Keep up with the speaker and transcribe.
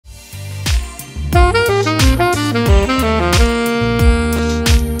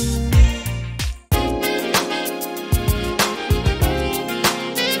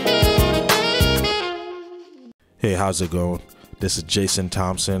how's it going? This is Jason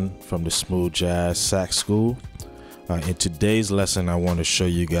Thompson from the Smooth Jazz Sax School. In today's lesson, I want to show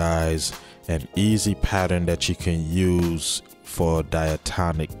you guys an easy pattern that you can use for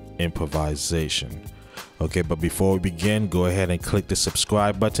diatonic improvisation. Okay, but before we begin, go ahead and click the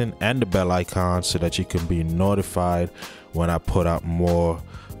subscribe button and the bell icon so that you can be notified when I put out more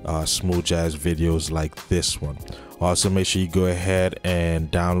smooth jazz videos like this one. Also, make sure you go ahead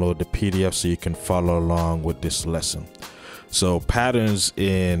and download the PDF so you can follow along with this lesson. So patterns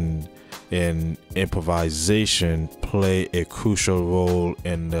in improvisation play a crucial role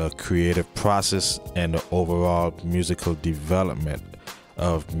in the creative process and the overall musical development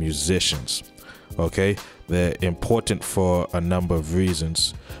of musicians. Okay, they're important for a number of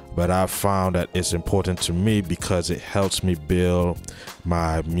reasons, but I've found that it's important to me because it helps me build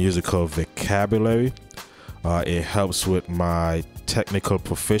my musical vocabulary. It helps with my technical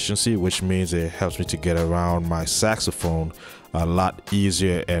proficiency, which means it helps me to get around my saxophone a lot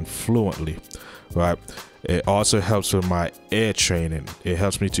easier and fluently, right? It also helps with my ear training. It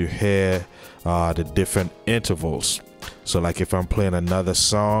helps me to hear the different intervals. So like if I'm playing another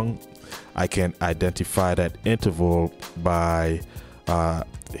song, I can identify that interval by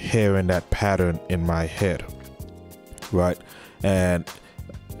hearing that pattern in my head, right? And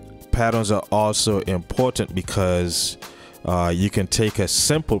patterns are also important because you can take a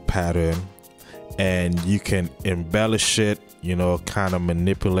simple pattern and you can embellish it, you know, kind of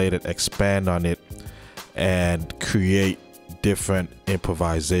manipulate it, expand on it, and create different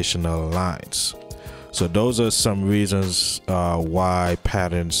improvisational lines. So those are some reasons why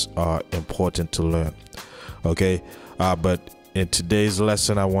patterns are important to learn. Okay, but in today's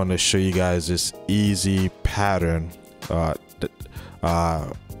lesson, I want to show you guys this easy pattern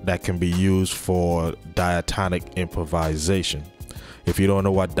that can be used for diatonic improvisation. If you don't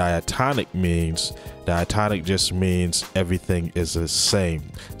know what diatonic means, diatonic just means everything is the same.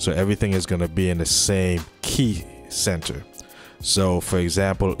 So everything is going to be in the same key center. So for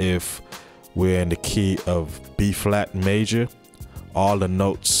example, if we're in the key of B flat major, all the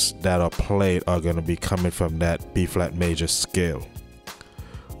notes that are played are going to be coming from that B flat major scale.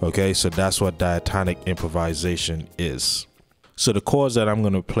 Okay, so that's what diatonic improvisation is. So the chords that I'm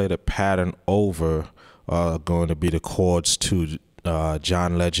going to play the pattern over are going to be the chords to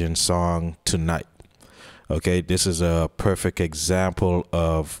John Legend's song Tonight. Okay, this is a perfect example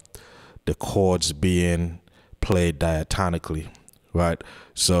of the chords being played diatonically, right?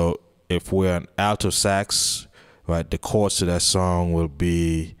 So if we're an alto sax, right, the chords to that song will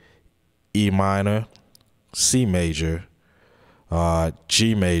be E minor, C major,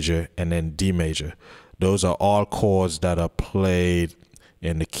 G major, and then D major. Those are all chords that are played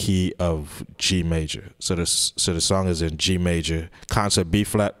in the key of G major. So the song is in G major, concert B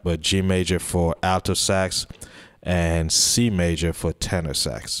flat, but G major for alto sax and C major for tenor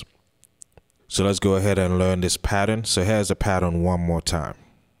sax. So let's go ahead and learn this pattern. So here's the pattern one more time.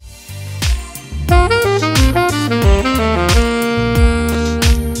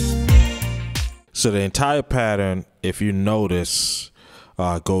 So the entire pattern, if you notice,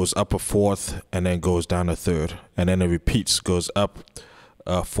 goes up a fourth and then goes down a third, and then it repeats, goes up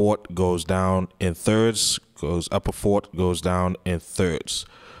a fourth, goes down in thirds, goes up a fourth, goes down in thirds.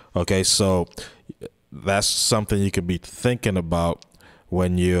 Okay, so that's something you could be thinking about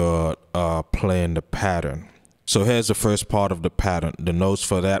when you're playing the pattern. So here's the first part of the pattern. The notes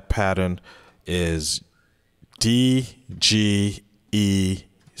for that pattern is D, G, E,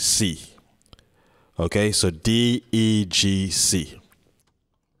 C. Okay, so D, E, G, C.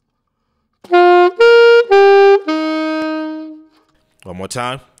 One more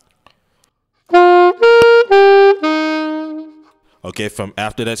time. Okay, from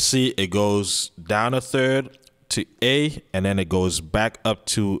after that C, it goes down a third to A, and then it goes back up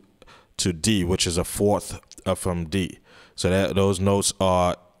to D, which is a fourth up from D. So those notes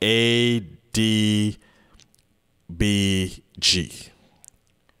are A, D, B, G.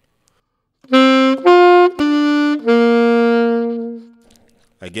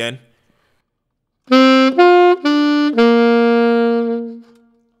 Again.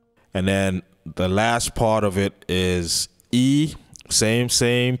 And then the last part of it is E,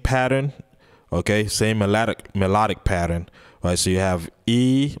 same pattern, okay, same melodic pattern, right? So you have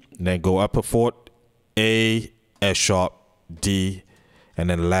E, then go up a fourth, A, F sharp, D, and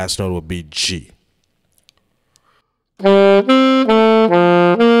then the last note will be G.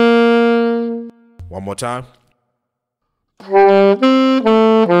 One more time.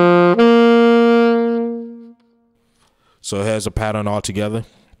 So here's a pattern all together.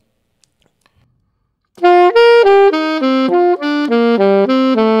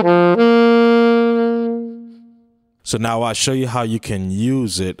 So now I'll show you how you can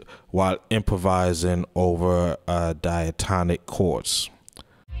use it while improvising over diatonic chords.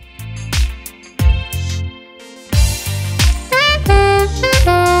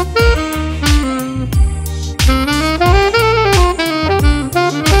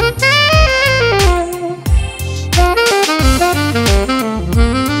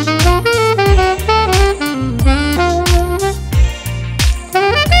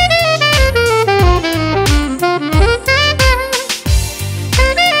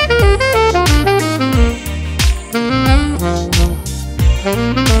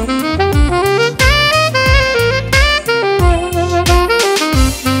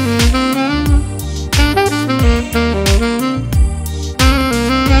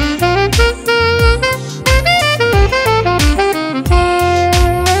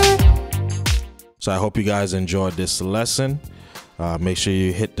 So I hope you guys enjoyed this lesson. Make sure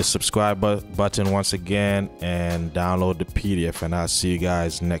you hit the subscribe button once again and download the PDF, and I'll see you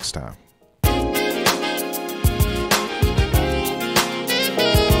guys next time.